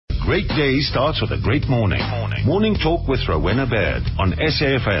great day starts with a great morning. Morning Talk with Rowena Baird on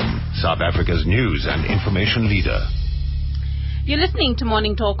SAFM, South Africa's news and information leader. You're listening to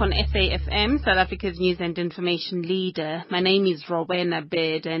Morning Talk on SAFM, South Africa's news and information leader. My name is Rowena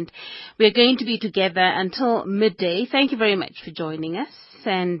Baird, and we're going to be together until midday. Thank you very much for joining us.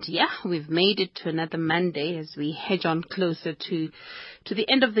 And we've made it to another Monday as we hedge on closer to the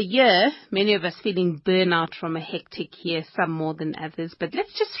end of the year. Many of us feeling burnout from a hectic year, some more than others. But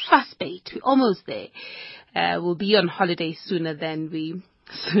let's just fast bait. We're almost there. We'll be on holiday sooner than we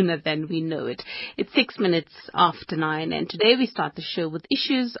know it. It's 6 minutes after 9, and today we start the show with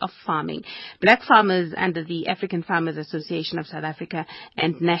issues of farming. Black farmers under the African Farmers Association of South Africa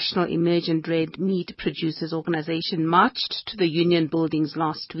and National Emergent Red Meat Producers Organization marched to the union buildings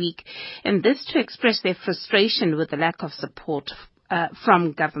last week, and this to express their frustration with the lack of support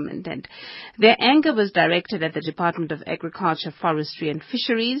from government. And their anger was directed at the Department of Agriculture, Forestry and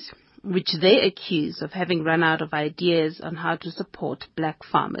Fisheries, which they accuse of having run out of ideas on how to support black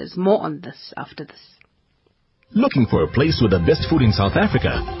farmers. More on this after this. Looking for a place with the best food in South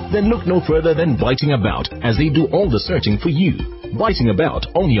Africa? Then look no further than Biting About, as they do all the searching for you. Biting About,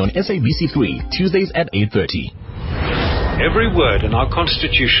 only on SABC3, Tuesdays at 8:30. Every word in our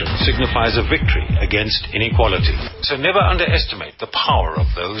Constitution signifies a victory against inequality. So never underestimate the power of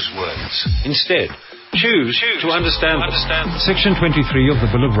those words. Instead, choose to understand them. Section 23 of the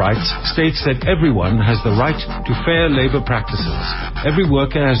Bill of Rights states that everyone has the right to fair labor practices. Every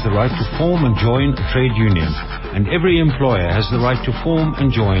worker has the right to form and join a trade union, and every employer has the right to form and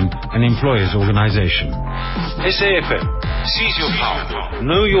join an employers' organization. SAFM, seize your power,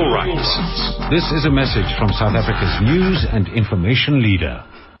 know your rights. This is a message from South Africa's news and information leader.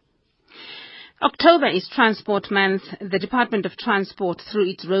 October is Transport Month. The Department of Transport,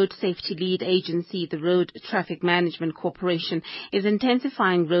 through its road safety lead agency, the Road Traffic Management Corporation, is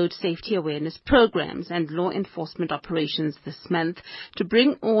intensifying road safety awareness programs and law enforcement operations this month to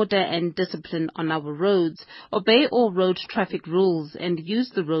bring order and discipline on our roads, obey all road traffic rules, and use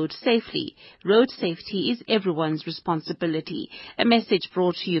the road safely. Road safety is everyone's responsibility. A message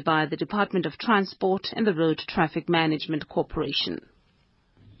brought to you by the Department of Transport and the Road Traffic Management Corporation.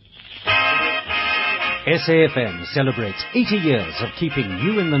 SAFM celebrates 80 years of keeping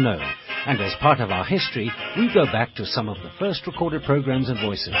you in the know. And as part of our history, we go back to some of the first recorded programs and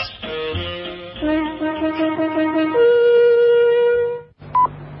voices.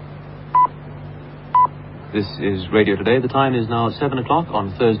 This is Radio Today. The time is now 7 o'clock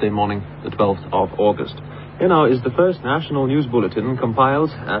on Thursday morning, the 12th of August. Here now is the first national news bulletin compiled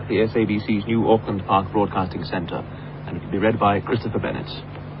at the SABC's new Auckland Park Broadcasting Centre. And it will be read by Christopher Bennett.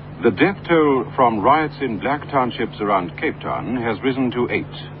 The death toll from riots in black townships around Cape Town has risen to 8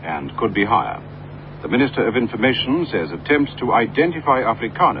 and could be higher. The Minister of Information says attempts to identify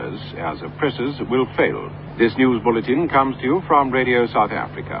Afrikaners as oppressors will fail. This news bulletin comes to you from Radio South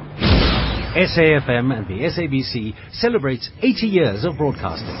Africa. SAFM and the SABC celebrates 80 years of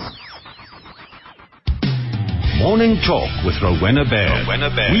broadcasting. Morning Talk with Rowena Baird.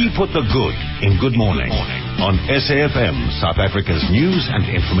 We put the good in good morning on SAFM, South Africa's news and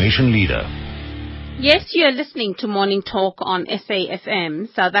information leader. Yes, you are listening to Morning Talk on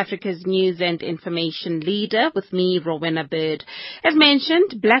SAFM, South Africa's news and information leader, with me, Rowena Baird. As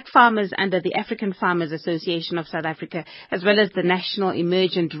mentioned, black farmers under the African Farmers Association of South Africa, as well as the National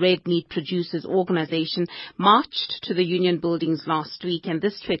Emergent Red Meat Producers Organization, marched to the union buildings last week, and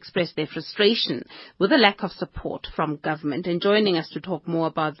this to express their frustration with the lack of support from government. And joining us to talk more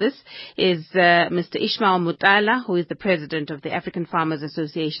about this is Mr. Ishmael Mutala, who is the president of the African Farmers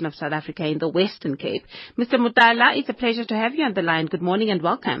Association of South Africa in the Western Cape. Mr. Mutala, it's a pleasure to have you on the line. Good morning and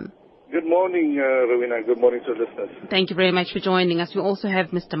welcome. Good morning, Rowena. Good morning to listeners. Thank you very much for joining us. We also have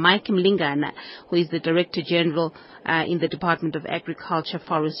Mr. Mike Mlingana, who is the Director General in the Department of Agriculture,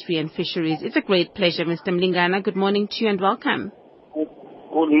 Forestry and Fisheries. It's a great pleasure, Mr. Mlingana. Good morning to you and welcome. Good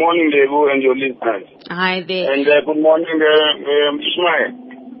morning, Debu, and your listeners. Hi there. And good morning, Ishmael.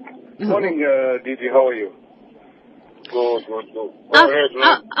 Good morning, Didi. How are you? Good.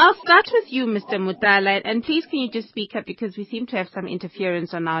 I'll start with you, Mr. Mutala, and please can you just speak up because we seem to have some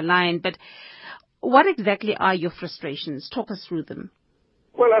interference on our line. But what exactly are your frustrations? Talk us through them.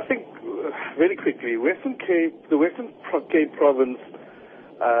 Well, I think very quickly, the Western Cape province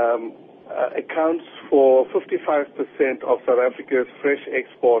accounts for 55% of South Africa's fresh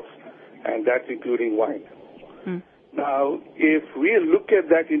exports, and that's including wine. Now, if we look at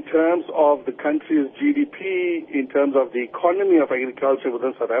that in terms of the country's GDP, in terms of the economy of agriculture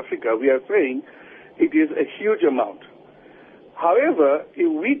within South Africa, we are saying it is a huge amount. However, if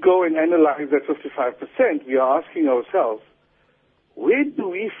we go and analyze that 55%, we are asking ourselves, where do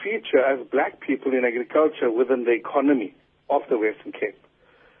we feature as black people in agriculture within the economy of the Western Cape?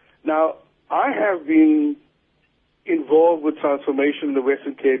 Now, I have been involved with transformation in the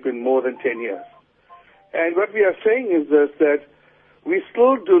Western Cape in more than 10 years. And what we are saying is this, that we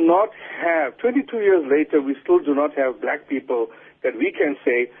still do not have, 22 years later, we still do not have black people that we can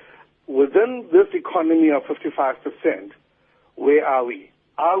say, within this economy of 55%, where are we?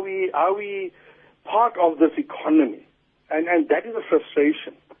 Are we part of this economy? And that is a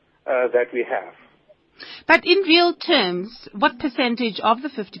frustration that we have. But in real terms, what percentage of the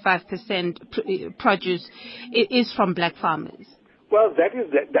 55% produce is from black farmers? Well, that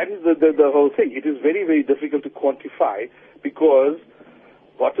is the whole thing. It is very, very difficult to quantify because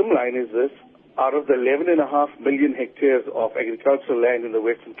bottom line is this, out of the 11.5 million hectares of agricultural land in the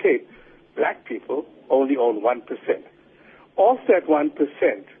Western Cape, black people only own 1%. Of that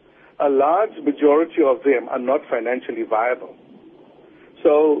 1%, a large majority of them are not financially viable.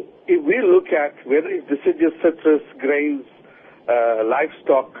 So if we look at whether it's deciduous citrus, grains,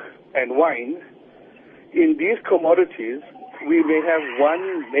 livestock, and wine, in these commodities, we may have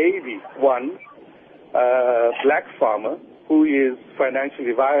maybe one black farmer who is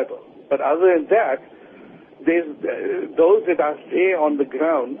financially viable. But other than that, those that are there on the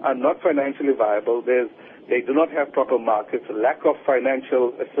ground are not financially viable. They do not have proper markets, lack of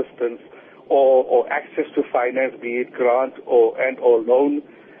financial assistance or access to finance, be it grant or loan.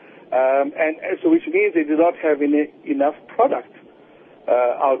 And so which means they do not have enough product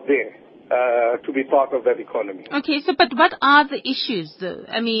out there to be part of that economy. Okay, so but what are the issues, though?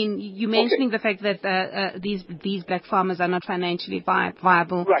 I mean, you're mentioning the fact that these black farmers are not financially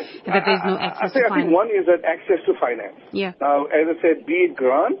viable, right? And that there's no access to finance. I think one is that access to finance. Yeah. Now, as I said, be it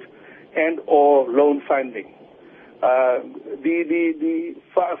grant and or loan funding. The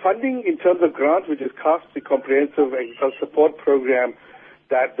funding in terms of grant, which is CAST, the Comprehensive Agricultural Support Program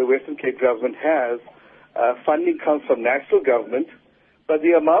that the Western Cape government has, funding comes from national government. But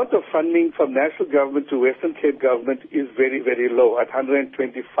the amount of funding from national government to Western Cape government is very, very low, at 125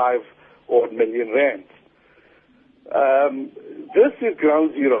 odd million rand. This is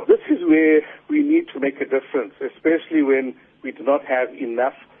ground zero. This is where we need to make a difference, especially when we do not have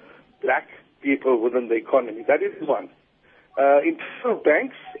enough black people within the economy. That is one. In terms of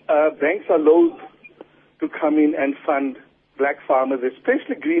banks, banks are loath to come in and fund black farmers,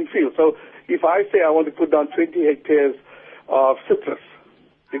 especially greenfield. So if I say I want to put down 20 hectares of citrus,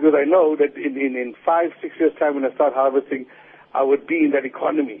 because I know that in 5-6 years' time when I start harvesting, I would be in that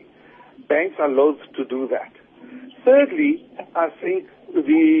economy. Banks are loath to do that. Thirdly, I think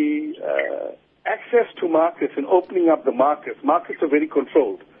the access to markets and opening up the markets. Markets are very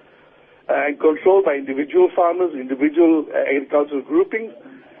controlled. And controlled by individual farmers, individual agricultural groupings.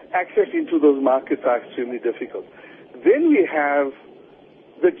 Access into those markets are extremely difficult. Then we have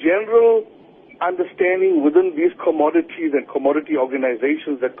the general understanding within these commodities and commodity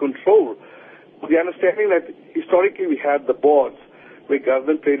organizations that control, the understanding that historically we had the boards where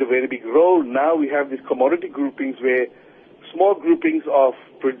government played a very big role. Now we have these commodity groupings where small groupings of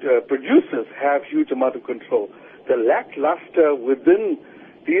producers have huge amount of control. The lackluster within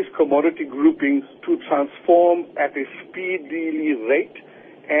these commodity groupings to transform at a speedy rate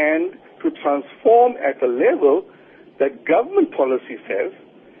and to transform at a level that government policy says,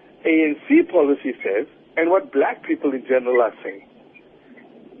 ANC policy says, and what black people in general are saying.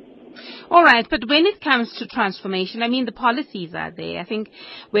 All right, but when it comes to transformation, I mean, the policies are there. I think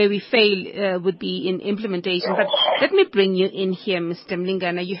where we fail would be in implementation. But let me bring you in here, Mr.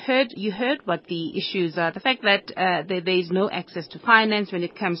 Mlingana. You heard what the issues are. The fact that there is no access to finance when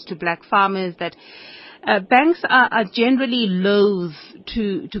it comes to black farmers, that banks are generally loath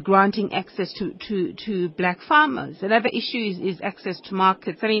to granting access to black farmers. Another issue is access to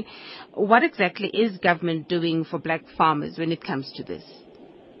markets. I mean, what exactly is government doing for black farmers when it comes to this?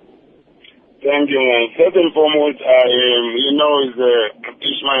 Thank you. First and foremost, Ishmael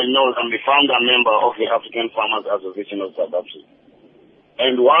knows I'm the founder member of the African Farmers Association of South Africa.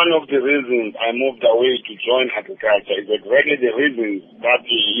 And one of the reasons I moved away to join agriculture is exactly the reasons that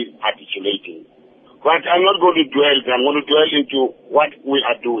he is articulating. But I'm not going to dwell. I'm going to dwell into what we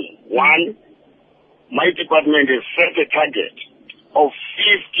are doing. One, my department has set a target of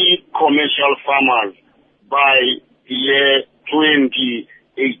 50 commercial farmers by the year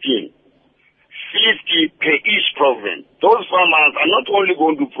 2018. 50 per each province. Those farmers are not only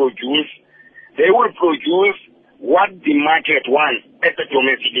going to produce, they will produce what the market wants at the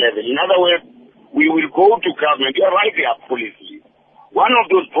domestic level. In other words, we will go to government. You're right, there are policies. One of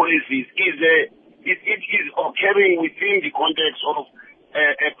those policies is it occurring within the context of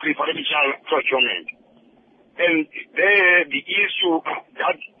a preferential procurement. And there, the issue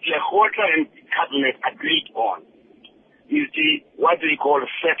that the Hota and Cabinet agreed on is what they call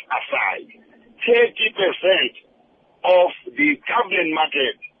set aside. 30% of the cabinet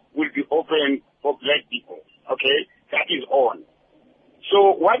market will be open for black people. Okay? That is on.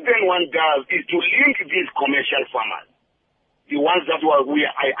 So what then one does is to link these commercial farmers, the ones that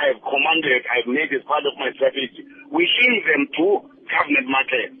I have commanded, I've made as part of my strategy. We link them to cabinet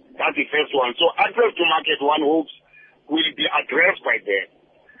market. That's the first one. So access to market, one hopes, will be addressed by them.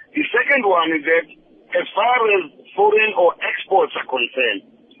 The second one is that as far as foreign or exports are concerned,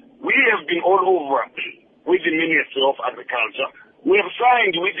 we have been all over with the Ministry of Agriculture. We have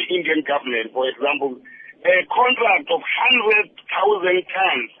signed with the Indian government, for example, a contract of 100,000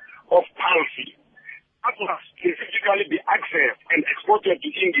 tons of pulses that must specifically be accessed and exported to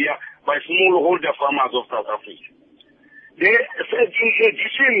India by smallholder farmers of South Africa. They said, in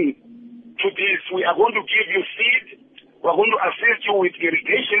addition to this, we are going to give you seed, we're going to assist you with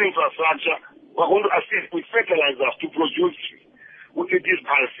irrigation infrastructure, we're going to assist with fertilizers to produce these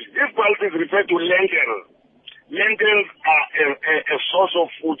pulses. These pulses refer to lentils. Lentils are a source of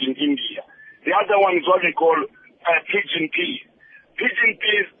food in India. The other one is what they call pigeon peas. Pigeon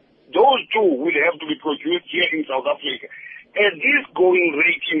peas, those two will have to be produced here in South Africa. At this going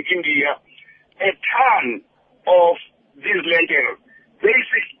rate in India, a ton of these lentils,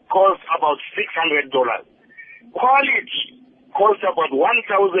 basic costs about $600. Quality costs about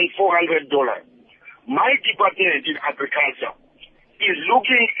 $1,400. My department in agriculture is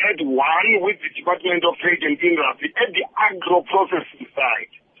looking at one with the Department of Trade and Industry at the agro-processing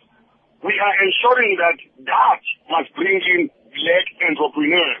side. We are ensuring that must bring in black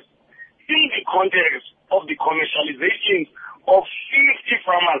entrepreneurs in the context of the commercialization of 50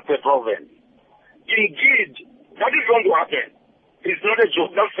 farmers per province. Indeed, that is going to happen. It's not a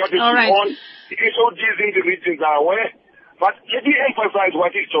joke. That's strategy on. The HODs in the regions are aware. But let me emphasize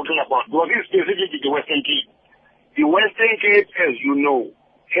what he's talking about, because it's specific to the Western Cape. The Western Cape, as you know,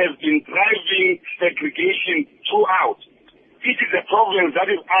 has been driving segregation throughout. It is a province that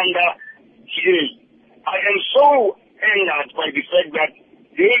is under GA. I am so angered by the fact that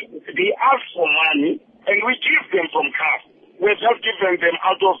they ask for money and we give them from CAF. We're just giving them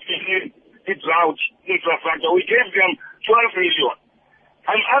out of the drought infrastructure. We gave them 12 million.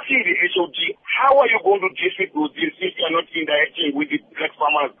 I'm asking the HOD, how are you going to distribute this if you are not interacting with the black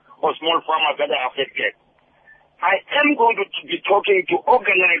farmers or small farmers that are affected? I am going to be talking to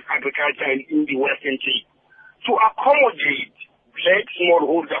organized agriculture in the Western Cape to accommodate black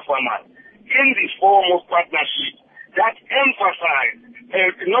smallholder farmers in this form of partnership that emphasize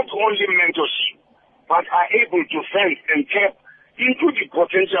not only mentorship, but are able to sense and tap into the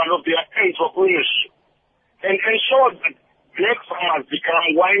potential of their entrepreneurship and ensure that black farmers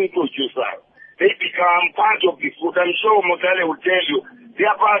become wine producers. They become part of the food. I'm sure Modale will tell you they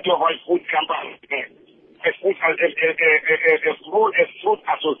are part of our food company, a food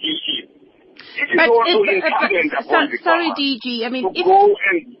association. It is also incumbent upon the farmer DG, I mean, to go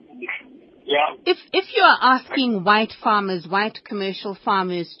and If you are asking white farmers, white commercial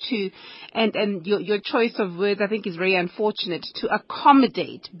farmers to, and your choice of words I think is very unfortunate, to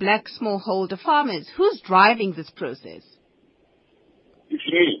accommodate black smallholder farmers, who's driving this process? It's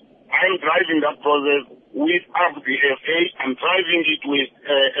me. I'm driving that process with AFBFA. I'm driving it with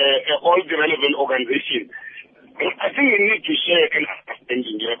all the relevant organizations. I think we need to share an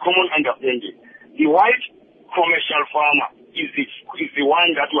understanding, a common understanding. The white commercial farmer is the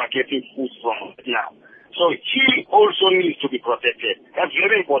one that we are getting food from now. So he also needs to be protected. That's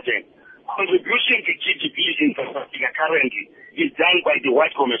very important. Contribution to GDP in South Africa currently is done by the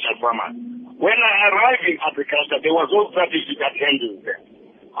white commercial farmer. When I arrived in agriculture, there was no strategy that handles them.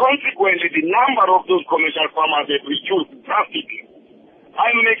 Consequently, the number of those commercial farmers have reduced drastically.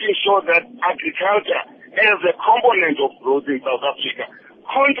 I'm making sure that agriculture, as a component of growth in South Africa,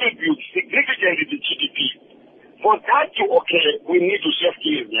 contributes significantly to GDP. For that to occur, we need to shift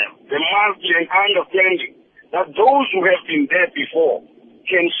gears now. There must be an understanding that those who have been there before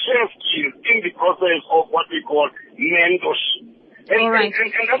can shift gears in the process of what we call mentorship. And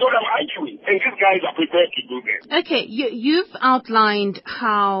that's what I'm arguing. And these guys are prepared to do that. Okay, you've outlined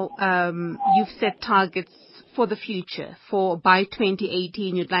how you've set targets for the future. By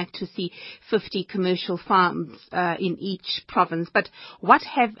 2018, you'd like to see 50 commercial farms in each province. But what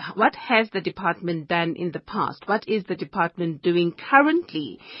has the department done in the past? What is the department doing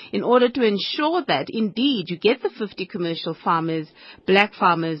currently in order to ensure that indeed you get the 50 commercial farmers, black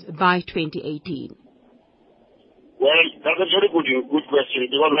farmers, by 2018? Well, that's a very good question,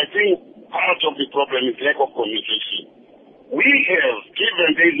 because I think part of the problem is lack of communication. We have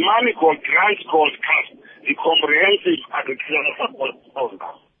given, there is money called grants called CAF, the comprehensive agricultural support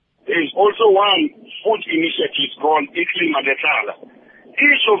program. There is also one food initiative called Iklimadetala.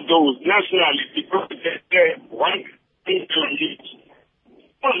 Each of those nationally deployed one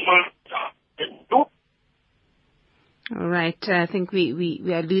All right. I think we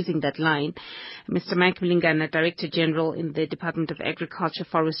are losing that line. Mr. Mike Mlingana, Director General in the Department of Agriculture,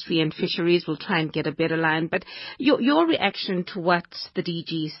 Forestry and Fisheries, will try and get a better line. But your reaction to what the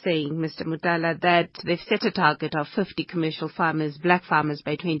DG is saying, Mr. Mutala, that they've set a target of 50 commercial farmers, black farmers,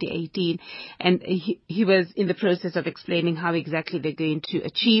 by 2018, and he was in the process of explaining how exactly they're going to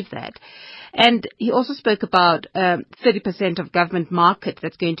achieve that. And he also spoke about 30% of government market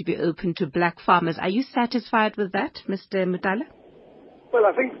that's going to be open to black farmers. Are you satisfied with that, Mr. Mutala? Well,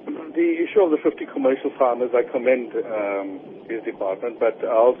 I think the issue of the 50 commercial farmers, I commend his department, but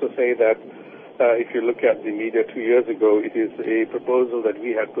I also say that if you look at the media 2 years ago, it is a proposal that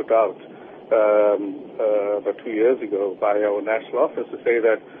we had put out about 2 years ago by our national office to say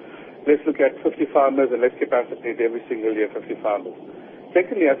that let's look at 50 farmers and let's capacitate every single year 50 farmers.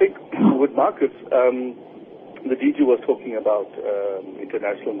 Secondly, I think with markets, the DG was talking about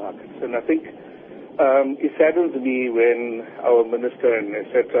international markets, and I think it saddens me when our minister and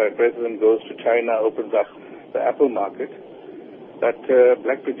etc. president goes to China, opens up the apple market, that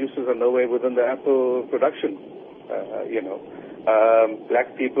black producers are nowhere within the apple production.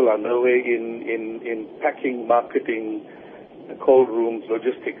 Black people are nowhere in packing, marketing, cold rooms,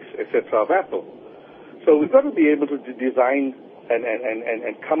 logistics, etc. of apple. So we've got to be able to design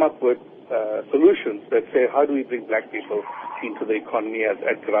and come up with solutions that say, how do we bring black people into the economy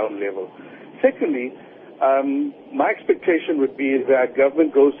at ground level? Secondly, my expectation would be that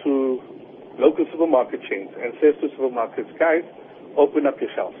government goes to local supermarket chains and says to supermarkets, guys, open up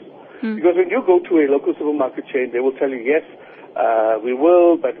your shelves. Because when you go to a local supermarket chain, they will tell you, yes, we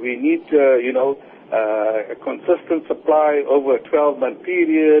will, but we need, a consistent supply over a 12-month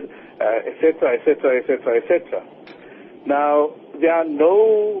period, et cetera, et cetera, et cetera, et cetera. Now, there are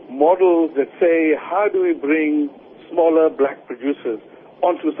no models that say, how do we bring smaller black producers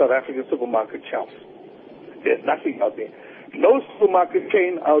onto South African supermarket shelves? There's nothing out there. No supermarket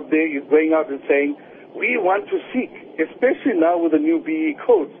chain out there is going out and saying, we want to seek, especially now with the new BE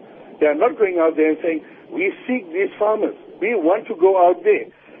codes, they are not going out there and saying, we seek these farmers. We want to go out there.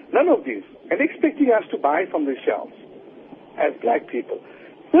 None of these. And expecting us to buy from the shelves as black people.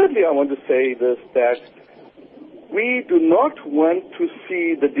 Thirdly, I want to say this, that we do not want to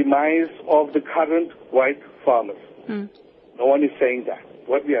see the demise of the current white farmers. No one is saying that.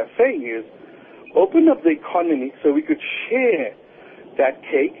 What we are saying is, open up the economy so we could share that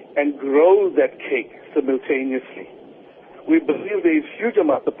cake and grow that cake simultaneously. We believe there is huge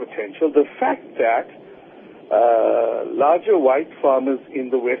amount of potential. The fact that larger white farmers in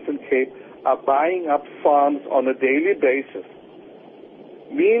the Western Cape are buying up farms on a daily basis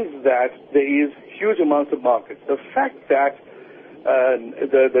means that there is huge amounts of market. The fact that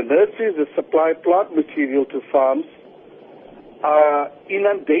the nurseries that supply plant material to farms are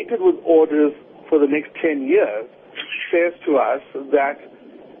inundated with orders for the next 10 years says to us that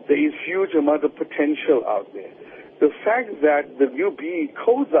there is huge amount of potential out there. The fact that the new BE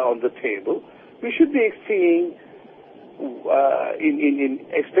codes are on the table, we should be seeing,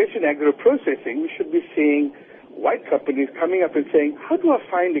 especially in agro-processing, we should be seeing white companies coming up and saying, how do I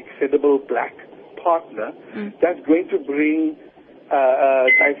find a credible black partner that's going to bring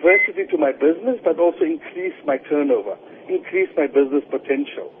diversity to my business, but also increase my turnover, increase my business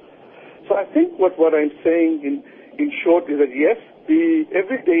potential? So I think what I'm saying in short is that yes, the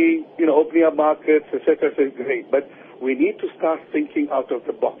everyday, opening up markets, etc., is great, but we need to start thinking out of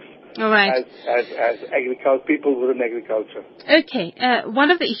the box. All right. As agriculture, people within agriculture. Okay.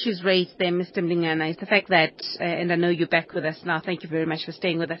 One of the issues raised there, Mr. Mlingana, is the fact that, and I know you're back with us now, thank you very much for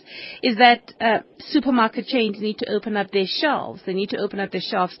staying with us, is that supermarket chains need to open up their shelves. They need to open up their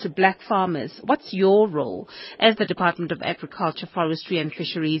shelves to black farmers. What's your role as the Department of Agriculture, Forestry and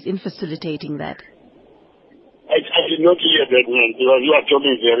Fisheries in facilitating that? I did not hear that, man, because you are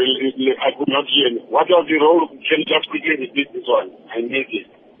talking very, I could not hear. What was the role? Can you just quickly repeat this one? I missed it.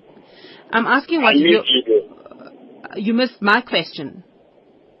 I'm asking what you missed my question.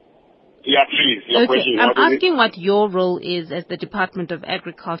 Yeah, please. Your question. I'm asking what your role is as the Department of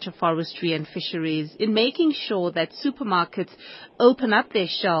Agriculture, Forestry and Fisheries in making sure that supermarkets open up their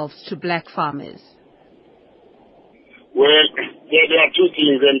shelves to black farmers. Well, there are two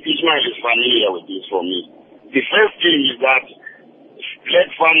things, and Ishmael is familiar with this for me. The first thing is that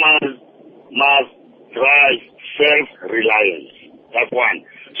black farmers must drive self-reliance. That's one.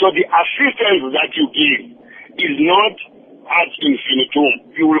 So the assistance that you give is not ad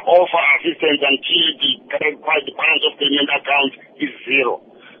infinitum. You will offer assistance until the balance of payment account is zero.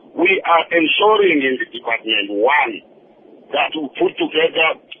 We are ensuring in the department, one, that we put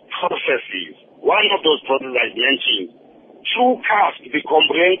together processes. One of those processes I mentioned, through CAST, the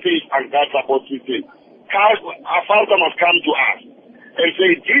comprehensive and data support system, our farmer must come to us and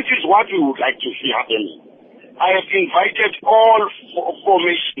say, this is what we would like to see happening. I have invited all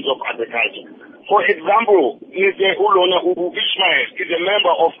formations of agriculture. For example, Mr. Ulona Ishmael is a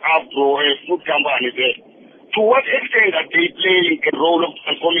member of AFRO, a food company there. To what extent are they playing a role of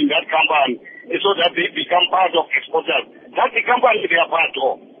transforming that company so that they become part of exporters? That's the company they are part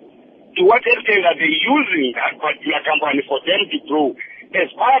of. To what extent are they using that particular company for them to grow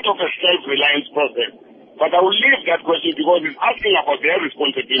as part of a self-reliance process? But I will leave that question because it's asking about their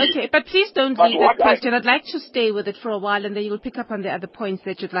responsibility. Okay, but please don't leave that question. I'd like to stay with it for a while, and then you'll pick up on the other points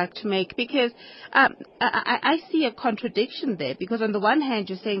that you'd like to make, because I see a contradiction there. Because on the one hand,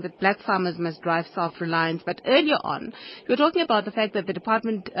 you're saying that black farmers must drive self-reliance, but earlier on, you're talking about the fact that the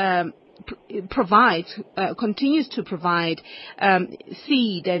department continues to provide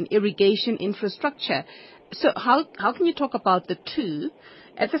seed and irrigation infrastructure. So how can you talk about the two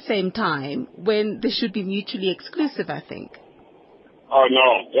at the same time when they should be mutually exclusive, I think? Oh, no,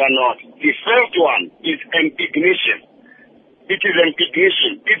 they are not. The first one is indignation. It is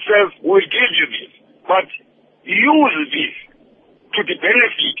indignation. It says, we'll give you this, but use this to the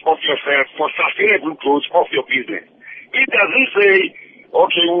benefit of yourself for sustainable growth of your business. It doesn't say,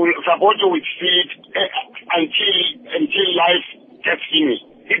 okay, we'll support you with seed until life gets finished.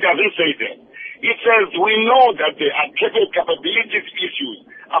 It doesn't say that. It says we know that there are capabilities issues,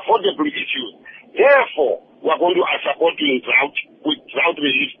 affordable issues. Therefore, we are going to support you in drought, with drought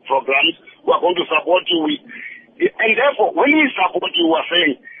relief programs. We are going to support you with... And therefore, when we support you, we are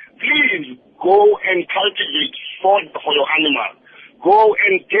saying, please go and cultivate food for your animals. Go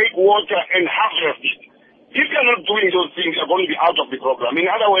and take water and harvest it. If you are not doing those things, you are going to be out of the program. In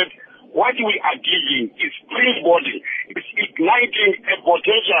other words, what we are giving is springboarding. It's igniting a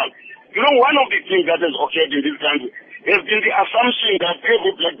potential. You know, one of the things that has occurred in this country has been the assumption that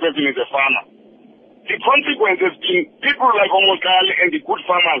every black person is a farmer. The consequence has been people like Omokale and the good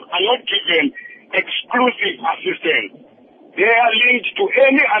farmers are not given exclusive assistance. They are linked to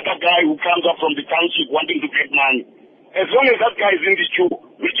any other guy who comes up from the township wanting to get money. As long as that guy is in the queue,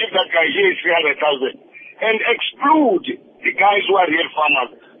 we give that guy here 300,000 and exclude the guys who are real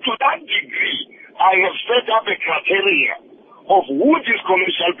farmers. To that degree, I have set up a criteria of who this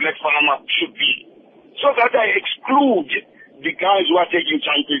commercial black farmer should be, so that I exclude the guys who are taking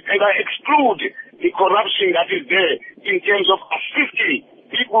chances, and I exclude the corruption that is there in terms of assisting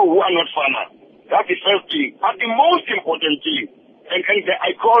people who are not farmers. That's the first thing. But the most important thing, and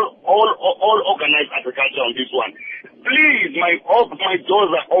I call all organized agriculture on this one, please, my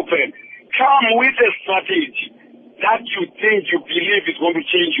doors are open. Come with a strategy that you think, you believe is going to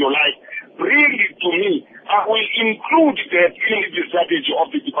change your life. Bring it to me. I will include that in the strategy of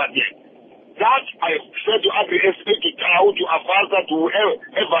the department. That I said to AgriSA, to TAU, to AFASA, to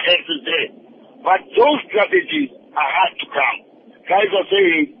whoever else is there. But those strategies are hard to come. Guys are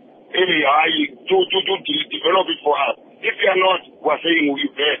saying, hey, to develop it for us. If you are not, we're saying we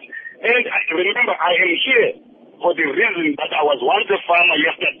bet. And remember, I am here for the reason that I was once a farmer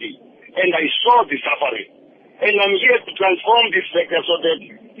yesterday, and I saw the suffering. And I'm here to transform this sector so that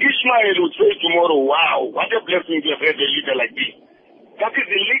Ishmael would say tomorrow, wow, what a blessing to have had a leader like this. That is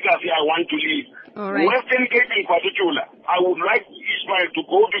the legacy I want to leave. Right. Western Cape in particular, I would like Ishmael to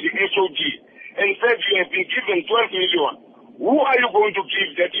go to the SOG and say, you have been given 12 million. Who are you going to give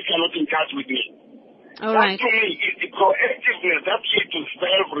that if you're not in touch with me? All right. That to me is the proactiveness that leads to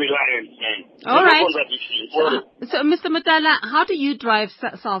self-reliance, man. All right. So, Mr. Mutala, how do you drive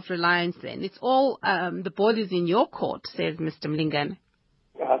self-reliance then? It's all, the ball is in your court, says Mr. Mlingana.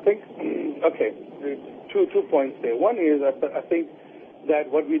 I think, okay, two points there. One is, I think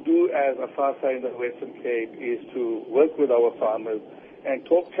that what we do as a FASA in the Western Cape is to work with our farmers and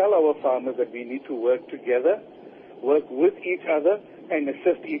tell our farmers that we need to work together, work with each other, and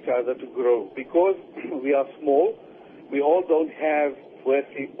assist each other to grow. Because we are small, we all don't have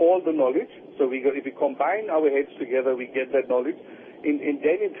firstly all the knowledge. So if we combine our heads together, we get that knowledge. Then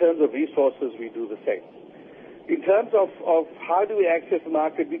in terms of resources, we do the same. In terms of how do we access the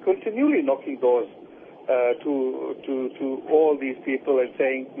market, we're continually knocking doors to all these people and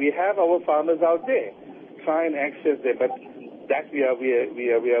saying, we have our farmers out there. Try and access them, but that we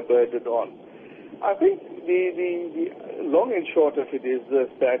are burdened on. I think the long and short of it is this,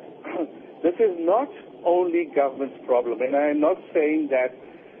 that this is not only government's problem, and I am not saying that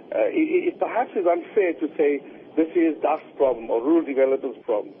it perhaps is unfair to say this is DAF's problem or rural developers'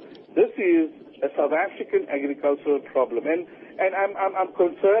 problem. This is a South African agricultural problem. And I'm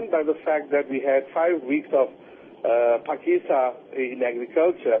concerned by the fact that we had 5 weeks of Pakisa in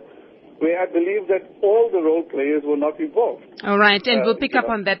agriculture, where I believe that all the role players were not involved. All right, and we'll pick up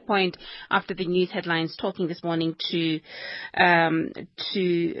on that point after the news headlines, talking this morning to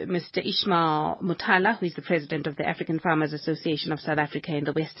Mr. Ishmael Mutala, who is the president of the African Farmers Association of South Africa in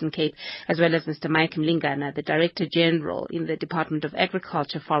the Western Cape, as well as Mr. Mike Mlingana, the Director General in the Department of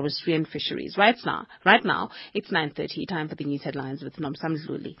Agriculture, Forestry and Fisheries. Right now, it's 9:30, time for the news headlines with Nomsam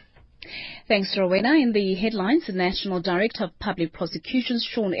Zluli. Thanks, Rowena. In the headlines, the National Director of Public Prosecutions,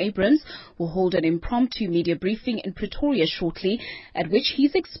 Sean Abrams, will hold an impromptu media briefing in Pretoria shortly, at which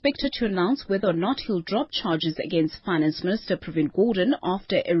he's expected to announce whether or not he'll drop charges against Finance Minister Pravin Gordhan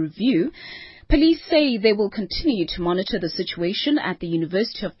after a review. Police say they will continue to monitor the situation at the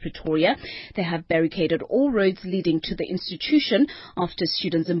University of Pretoria. They have barricaded all roads leading to the institution after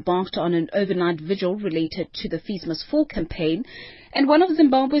students embarked on an overnight vigil related to the Fees Must Fall campaign. And one of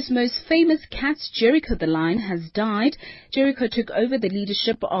Zimbabwe's most famous cats, Jericho the lion, has died. Jericho took over the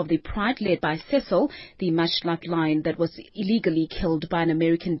leadership of the Pride led by Cecil, the much-loved lion that was illegally killed by an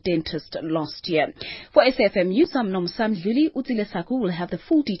American dentist last year. For SAFM News, I'm Nomsam Zuli. Utsile Saku will have the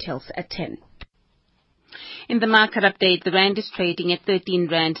full details at 10. In the market update, the rand is trading at 13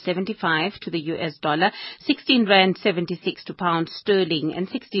 rand 75 to the US dollar, 16 rand 76 to pound sterling, and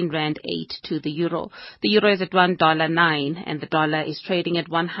 16 rand 8 to the euro. The euro is at $1.09, and the dollar is trading at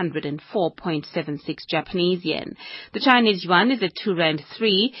 104.76 Japanese yen. The Chinese yuan is at 2 rand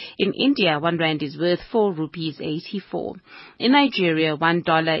 3. In India, 1 rand is worth 4 rupees 84. In Nigeria,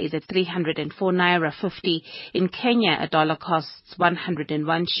 $1 is at 304 naira 50. In Kenya, a dollar costs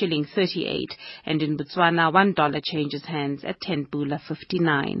 101 shilling 38, and in Botswana, $1 changes hands at 10 Bula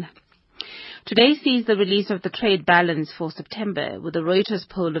 59. Today sees the release of the trade balance for September, with the Reuters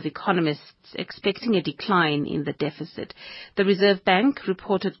poll of economists expecting a decline in the deficit. The Reserve Bank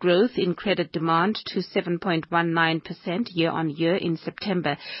reported growth in credit demand to 7.19% year-on-year in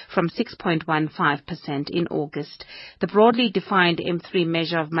September from 6.15% in August. The broadly defined M3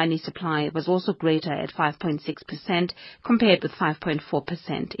 measure of money supply was also greater at 5.6% compared with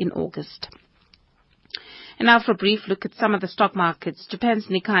 5.4% in August. And now for a brief look at some of the stock markets. Japan's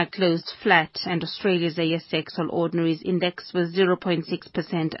Nikkei closed flat, and Australia's ASX All Ordinaries Index was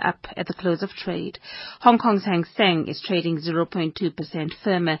 0.6% up at the close of trade. Hong Kong's Hang Seng is trading 0.2%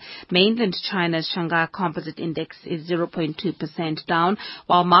 firmer. Mainland China's Shanghai Composite Index is 0.2% down,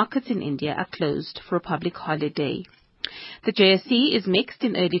 while markets in India are closed for a public holiday. The JSE is mixed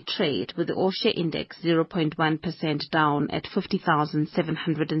in early trade, with the all-share index 0.1% down at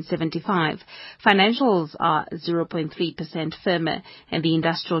 50,775. Financials are 0.3% firmer, and the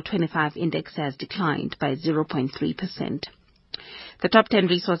industrial 25 index has declined by 0.3%. The top 10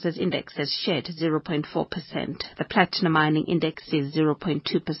 resources index has shed 0.4%. The platinum mining index is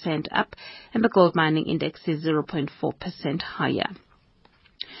 0.2% up, and the gold mining index is 0.4% higher.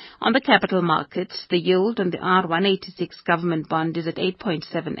 On the capital markets, the yield on the R186 government bond is at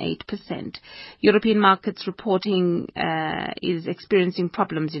 8.78%. European markets reporting is experiencing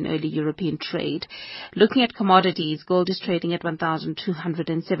problems in early European trade. Looking at commodities, gold is trading at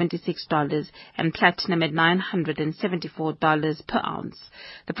 $1,276 and platinum at $974 per ounce.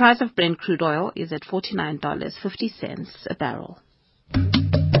 The price of Brent crude oil is at $49.50 a barrel.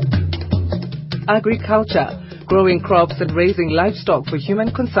 Agriculture, growing crops and raising livestock for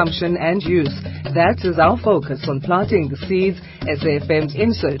human consumption and use. That is our focus on Planting the Seeds, SAFM's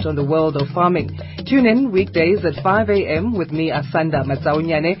insert on the world of farming. Tune in weekdays at 5 a.m. with me, Asanda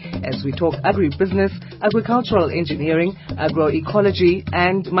Matsaunyane, as we talk agribusiness, agricultural engineering, agroecology,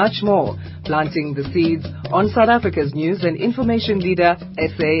 and much more. Planting the Seeds on South Africa's news and information leader,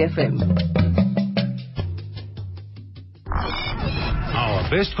 SAFM. Our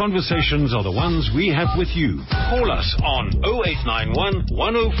best conversations are the ones we have with you. Call us on 0891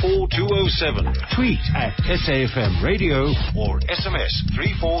 104 207. Tweet at SAFM Radio or SMS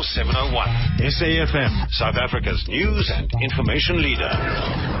 34701. SAFM, South Africa's news and information leader.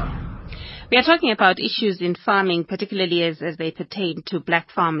 We are talking about issues in farming, particularly as they pertain to black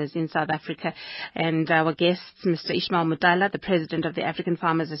farmers in South Africa. And our guests, Mr. Ishmael Mutala, the president of the African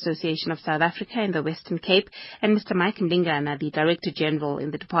Farmers Association of South Africa in the Western Cape, and Mr. Mike Mlingana, the Director General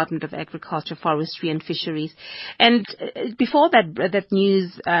in the Department of Agriculture, Forestry and Fisheries. And before that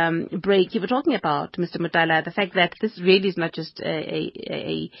news break, you were talking about, Mr. Mutala, the fact that this really is not just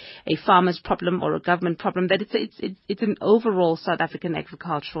a farmer's problem or a government problem, that it's an overall South African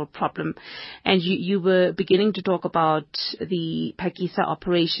agricultural problem. And you were beginning to talk about the Pakisa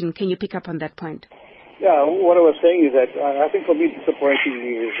operation. Can you pick up on that point? Yeah, what I was saying is that I think for me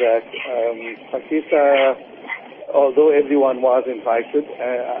disappointingly is that Pakistan, although everyone was invited,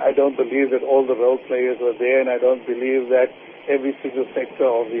 I don't believe that all the role players were there, and I don't believe that every single sector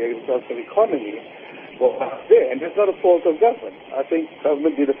of the agricultural economy was there. And that's not a fault of government. I think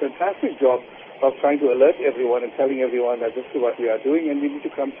government did a fantastic job of trying to alert everyone and telling everyone that this is what we are doing and we need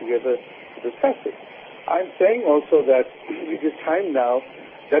to come together to discuss it. I'm saying also that it is time now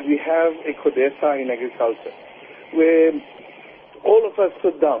that we have a CODESA in agriculture, where all of us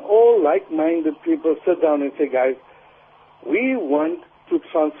sit down, all like-minded people sit down and say, guys, we want to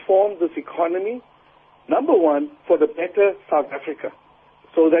transform this economy, number one, for the better South Africa,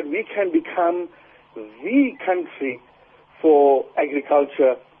 so that we can become the country for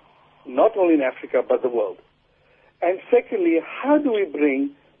agriculture, not only in Africa, but the world. And secondly, how do we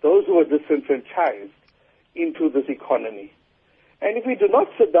bring those who are disenfranchised into this economy? And if we do not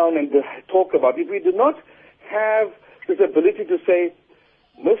sit down and talk about it, if we do not have this ability to say,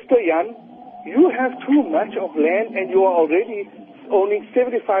 Mr. Yan, you have too much of land and you are already owning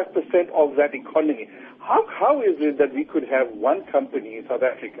 75% of that economy. How is it that we could have one company in South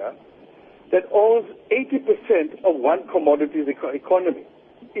Africa that owns 80% of one commodities economy?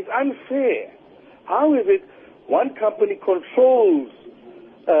 It's unfair. How is it one company controls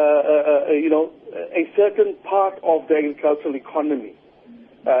a certain part of the agricultural economy,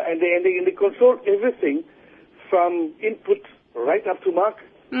 and they control everything from input right up to market.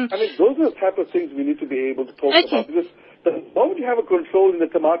 I mean, those are the type of things we need to be able to talk about, because the moment you have a control in the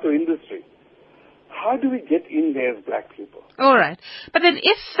tomato industry, how do we get in there as black people? All right. But then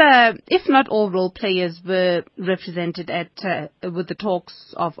if not all role players were represented with the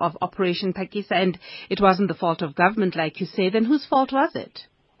talks of Operation Pakistan, and it wasn't the fault of government, like you say, then whose fault was it?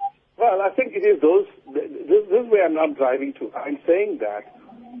 Well, I think it is this is where I'm driving to. I'm saying that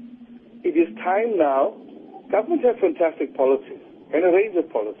it is time now. Government has fantastic policies and a range of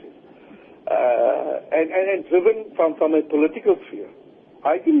policies, and driven from a political sphere.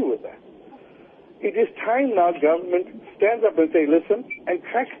 I agree with that. It is time now government stands up and say, listen, and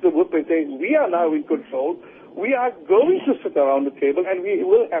cracks the whip and say, we are now in control. We are going to sit around the table and we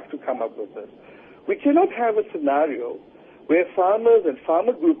will have to come up with this. We cannot have a scenario where farmers and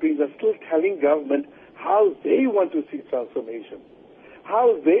farmer groupings are still telling government how they want to see transformation,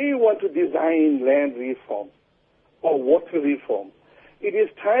 how they want to design land reform or water reform. It is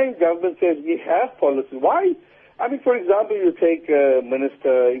time government says we have policies. Why? I mean, for example, you take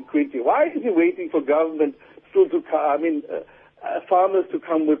Minister Nkwinti. Why is he waiting for government still to come, farmers to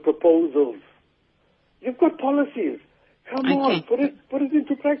come with proposals? You've got policies. Come on, put it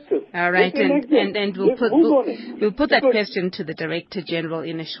into practice. All right, and we'll put that question to the Director General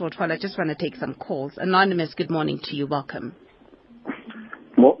in a short while. I just want to take some calls. Anonymous, good morning to you. Welcome.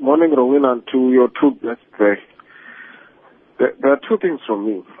 Morning, Rowena, and to your two guests there. There are two things from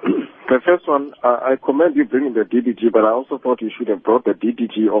me. The first one, I commend you bringing the DDG, but I also thought you should have brought the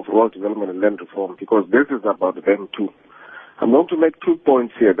DDG of Rural Development and Land Reform, because this is about them too. I'm going to make 2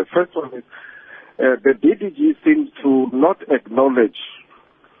 points here. The first one is the DDG seems to not acknowledge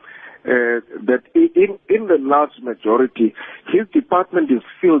that in the large majority, his department is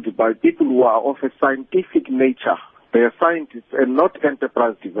filled by people who are of a scientific nature. They are scientists and not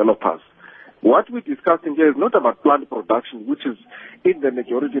enterprise developers. What we're discussing here is not about plant production, which is in the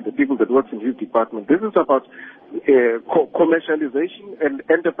majority of the people that work in his department. This is about commercialization and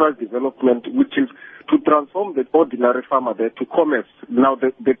enterprise development, which is to transform the ordinary farmer there to commerce. Now,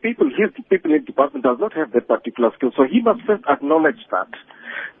 his people in his department does not have that particular skill, so he must first acknowledge that.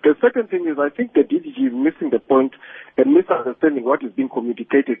 The second thing is, I think the DDG is missing the point and misunderstanding what is being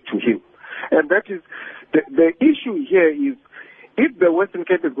communicated to him. And that is, the issue here is, if the Western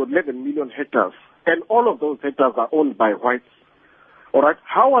Cape has got 11 million hectares, and all of those hectares are owned by whites, all right,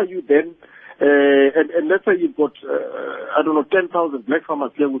 how are you then, and let's say you've got, 10,000 black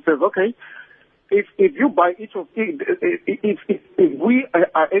farmers here who says, okay, if you buy each of, if we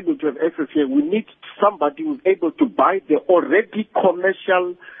are able to have access here, we need somebody who's able to buy the already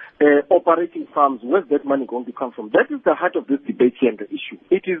commercial operating farms. Where's that money going to come from? That is the heart of this debate here and the issue.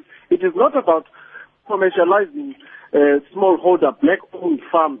 It is not about commercializing smallholder black-owned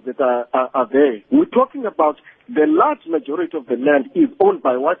farms that are there. We're talking about the large majority of the land is owned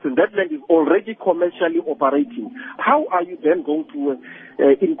by whites, and that land is already commercially operating. How are you then going to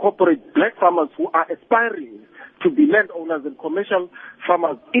incorporate black farmers who are aspiring to be landowners and commercial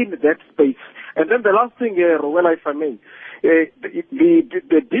farmers in that space? And then the last thing, Rowena, if I may, The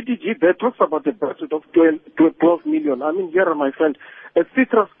DDG there talks about a budget of 12 million. I mean, here, my friend, a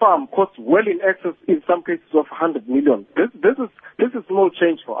citrus farm costs well in excess, in some cases, of 100 million. This is small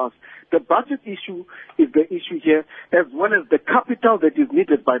change for us. The budget issue is the issue here, as well as the capital that is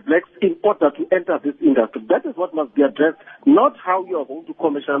needed by blacks in order to enter this industry. That is what must be addressed, not how you are going to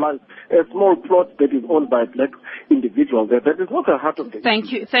commercialize a small plot that is owned by black individuals. That is not the heart of the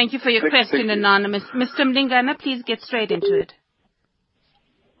issue. Thank you for your question, Anonymous. Mr. Mlingana, please get straight into it.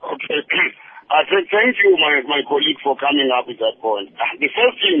 Okay. Thank you, my colleague, for coming up with that point. The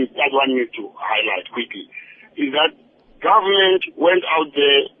first thing that one needs to highlight quickly is that government went out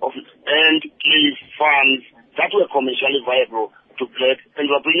there and gave funds that were commercially viable to black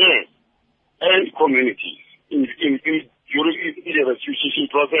entrepreneurs and communities during the restitution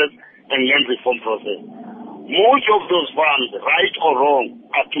process and land reform process. Most of those funds, right or wrong,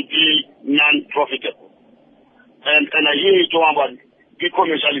 are today non-profitable. And I hear you talking about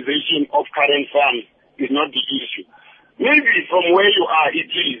decommercialization of current farms is not the issue. Maybe from where you are, it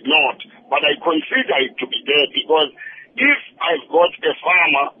is not, but I consider it to be there, because if I've got a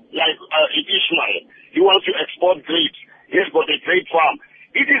farmer like Ishmael, he wants to export grapes, he's got a grape farm,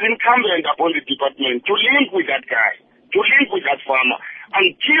 it is incumbent upon the department to link with that guy, to link with that farmer,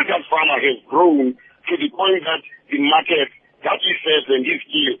 until that farmer has grown to the point that the market that he serves and his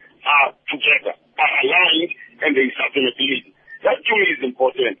skill are together, are aligned, and there is sustainability. That to me is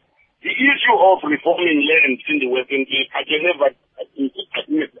important. The issue of reforming land in the Western Cape, I can never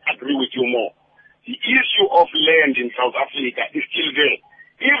agree with you more. The issue of land in South Africa is still there.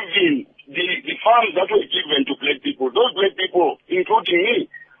 Even the farms that were given to black people, those black people, including me,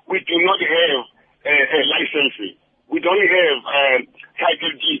 we do not have licensing. We don't have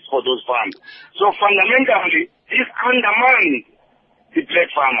title deeds for those farms. So fundamentally, this undermines the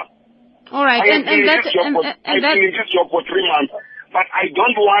black farmer. All right, I've been in this job for 3 months, but I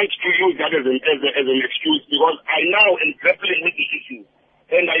don't want to use that as an excuse, because I now am grappling with the issue,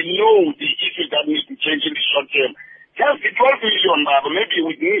 and I know the issues that need to change in the short term. Just the 12 million, maybe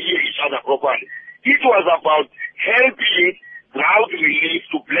we didn't hear each other properly. It was about helping drought relief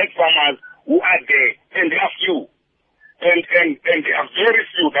to black farmers who are there, and they are few, and there are very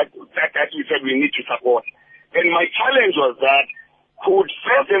few that we said we need to support. And my challenge was that could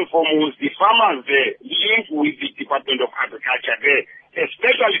first and foremost the farmers there link with the Department of Agriculture there,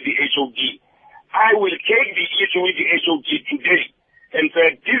 especially the HOD. I will take the issue with the HOD today and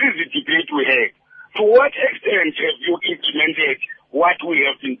say, this is the debate we had. To what extent have you implemented what we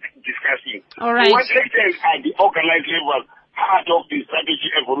have been discussing? All right. To what extent are the organized levels part of the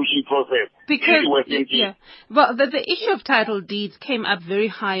strategy evolution process? Because, well, the issue of title deeds came up very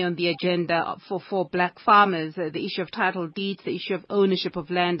high on the agenda for black farmers, the issue of title deeds, the issue of ownership of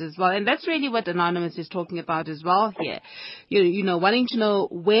land as well. And that's really what Anonymous is talking about as well here. You know, wanting to know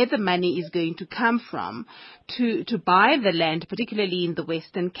where the money is going to come from to buy the land, particularly in the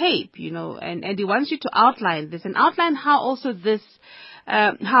Western Cape, you know, and he wants you to outline this and outline how also this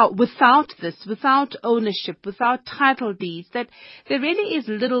how without ownership, without title deeds, that there really is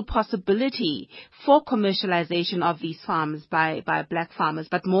little possibility for commercialization of these farms by black farmers.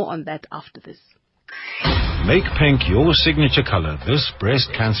 But more on that after this. Make pink your signature color this Breast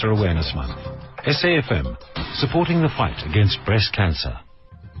Cancer Awareness Month. SAFM, supporting the fight against breast cancer.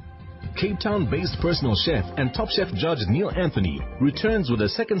 Cape Town-based personal chef and top chef judge Neil Anthony returns with a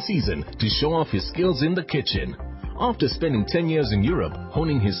second season to show off his skills in the kitchen. After spending 10 years in Europe,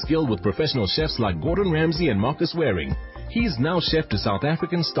 honing his skill with professional chefs like Gordon Ramsay and Marcus Waring, he's now chef to South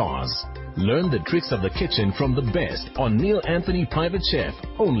African stars. Learn the tricks of the kitchen from the best on Neil Anthony Private Chef,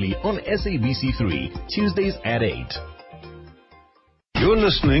 only on SABC3, Tuesdays at 8. You're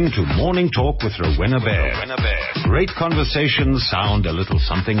listening to Morning Talk with Rowena Bear. Great conversations sound a little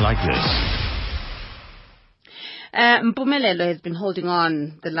something like this. Mpumelelo has been holding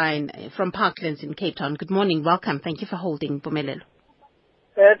on the line from Parklands in Cape Town. Good morning. Welcome. Thank you for holding, Mpumelelo.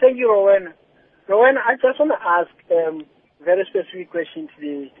 Thank you, Rowena. Rowena, I just want to ask a very specific question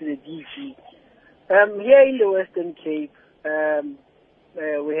to the DG. Here in the Western Cape,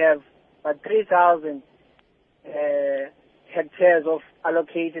 we have about 3,000 hectares of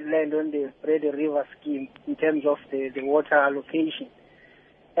allocated land on the Red River scheme in terms of the water allocation.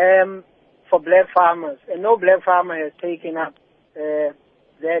 For black farmers, and no black farmer has taken up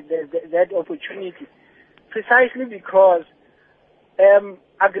that opportunity, precisely because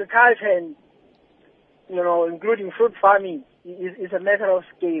agriculture and, you know, including fruit farming is a matter of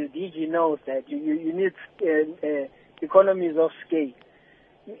scale. DG knows that you need economies of scale.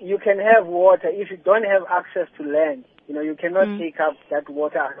 You can have water if you don't have access to land. You know, you cannot take up that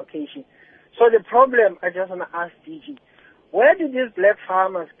water allocation. So the problem, I just want to ask DG, where do these black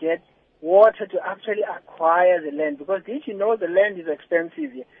farmers get water to actually acquire the land? Because did you know the land is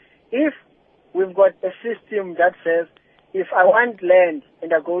expensive here? If we've got a system that says, if I want land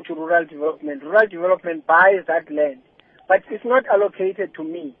and I go to rural development buys that land, but it's not allocated to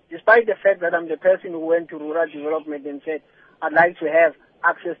me, despite the fact that I'm the person who went to rural development and said, I'd like to have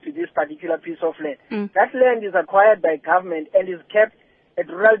access to this particular piece of land. That land is acquired by government and is kept at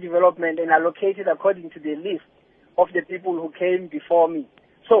rural development and allocated according to the list of the people who came before me.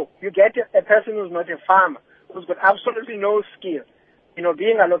 So you get a person who's not a farmer, who's got absolutely no skill,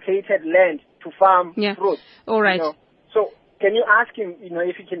 being allocated land to farm fruit. All right. So can you ask him,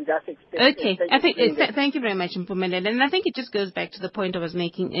 if he can just explain? Okay. Thank you very much, Mpumelelo. And I think it just goes back to the point I was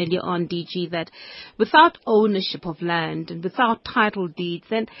making earlier on, DG, that without ownership of land and without title deeds,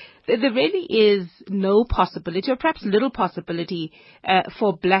 then there really is no possibility, or perhaps little possibility,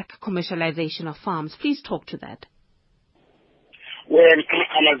 for black commercialization of farms. Please talk to that. Well,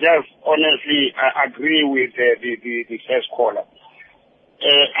 I must just honestly agree with the first caller.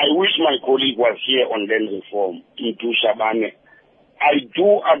 I wish my colleague was here on land reform in Shabane. I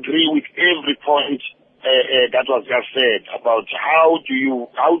do agree with every point that was just said about how do you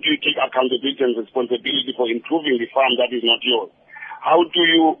take accountability and responsibility for improving the farm that is not yours. How do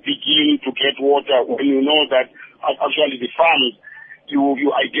you begin to get water when you know that actually the farms, you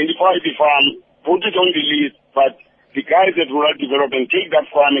identify the farm, put it on the list, but the guys at rural development take that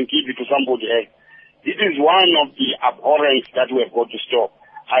farm and give it to somebody else. This is one of the abhorrence that we have got to stop.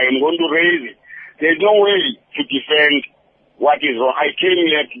 I am going to raise it. There's no way to defend what is wrong. I came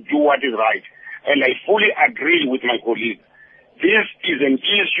here to do what is right. And I fully agree with my colleague. This is an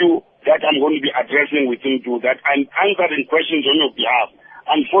issue that I'm going to be addressing with him too, that I'm answering questions on your behalf.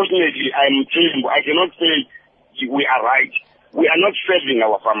 Unfortunately, I cannot say we are right. We are not serving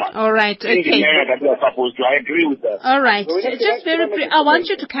our farmers. All right. Okay. In the manner that we are supposed to. I agree with that. All right. Just very brief. I want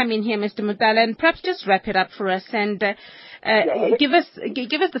you to come in here, Mr. Mutala, and perhaps just wrap it up for us and give us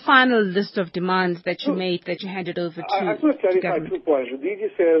the final list of demands that you made, that you handed over to I just want to clarify 2 points. The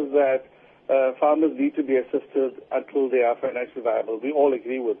DG says that farmers need to be assisted until they are financially viable. We all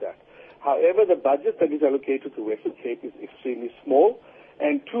agree with that. However, the budget that is allocated to Western Cape is extremely small.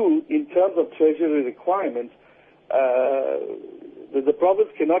 And 2, in terms of treasury requirements, the province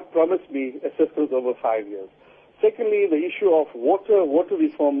cannot promise me assistance over 5 years. Secondly, the issue of water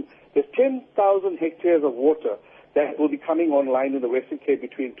reform. There's 10,000 hectares of water that will be coming online in the Western Cape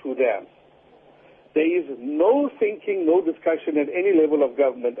between 2 dams. There is no thinking, no discussion at any level of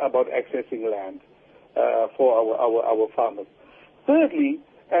government about accessing land for our farmers. Thirdly,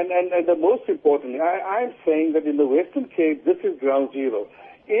 and the most importantly, I'm saying that in the Western Cape, this is ground zero.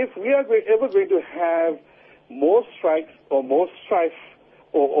 If we are ever going to have more strikes or more strife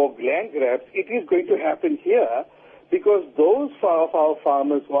or land grabs, it is going to happen here, because those of our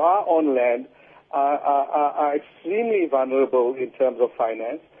farmers who are on land are extremely vulnerable in terms of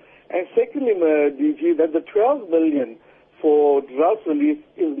finance. And secondly, DG, that the 12 million for drought relief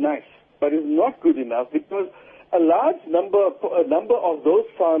is nice, but it's not good enough, because a large number of those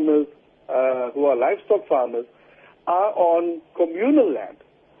farmers who are livestock farmers are on communal land.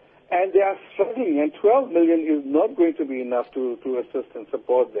 And they are struggling, and 12 million is not going to be enough to assist and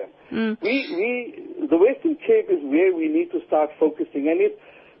support them. The Western Cape is where we need to start focusing. And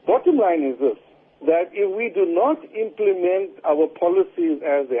bottom line is this, that if we do not implement our policies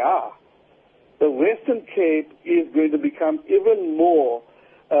as they are, the Western Cape is going to become even more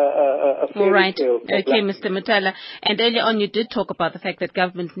all right. Okay, Mr. Mutala. And earlier on, you did talk about the fact that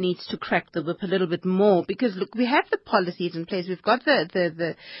government needs to crack the whip a little bit more, because look, we have the policies in place. We've got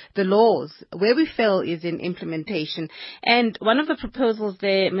the laws. Where we fail is in implementation. And one of the proposals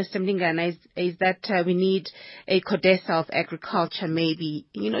there, Mr. Mlingana, is that we need a CODESA of agriculture, maybe,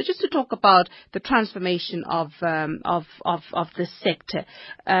 just to talk about the transformation of the sector.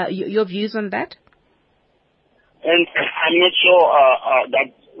 Your views on that? And I'm not sure that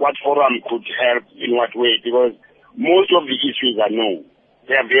what forum could help in what way, because most of the issues are known.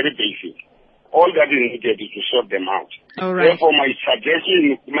 They are very basic. All that is needed is to sort them out. All right. Therefore, my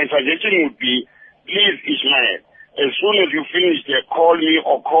suggestion would be, please, Ismail, as soon as you finish there, call me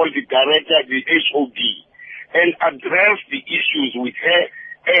or call the director, the HOD, and address the issues with her,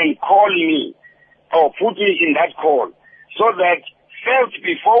 and call me or put me in that call, so that first,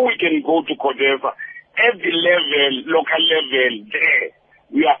 before we can go to CODESA, at the level, local level, there,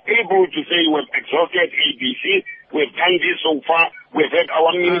 we are able to say we've exhausted ABC, we've done this so far, we've had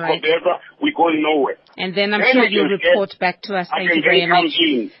our mini Cobeza, we're going nowhere. And then I'm sure you'll report back to us. Thank you very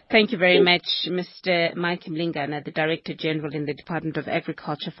much. Thank you very much, Mr. Mike Mlingana, the Director General in the Department of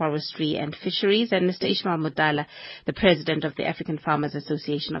Agriculture, Forestry and Fisheries, and Mr. Ishmael Mudala, the President of the African Farmers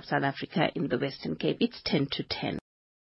Association of South Africa in the Western Cape. It's 10 to 10.